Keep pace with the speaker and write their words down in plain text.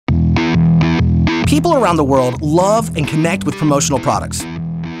People around the world love and connect with promotional products.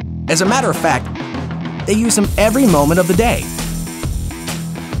 As a matter of fact, they use them every moment of the day.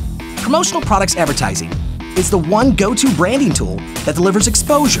 Promotional products advertising is the one go-to branding tool that delivers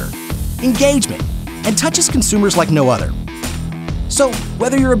exposure, engagement, and touches consumers like no other. So,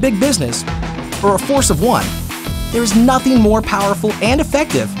 whether you're a big business or a force of one, there is nothing more powerful and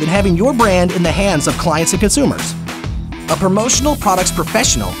effective than having your brand in the hands of clients and consumers. A promotional products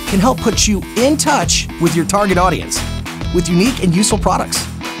professional can help put you in touch with your target audience with unique and useful products,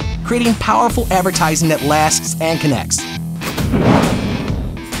 creating powerful advertising that lasts and connects.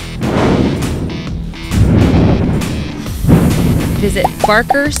 Visit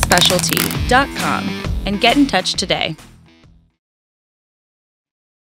barkerspecialty.com and get in touch today.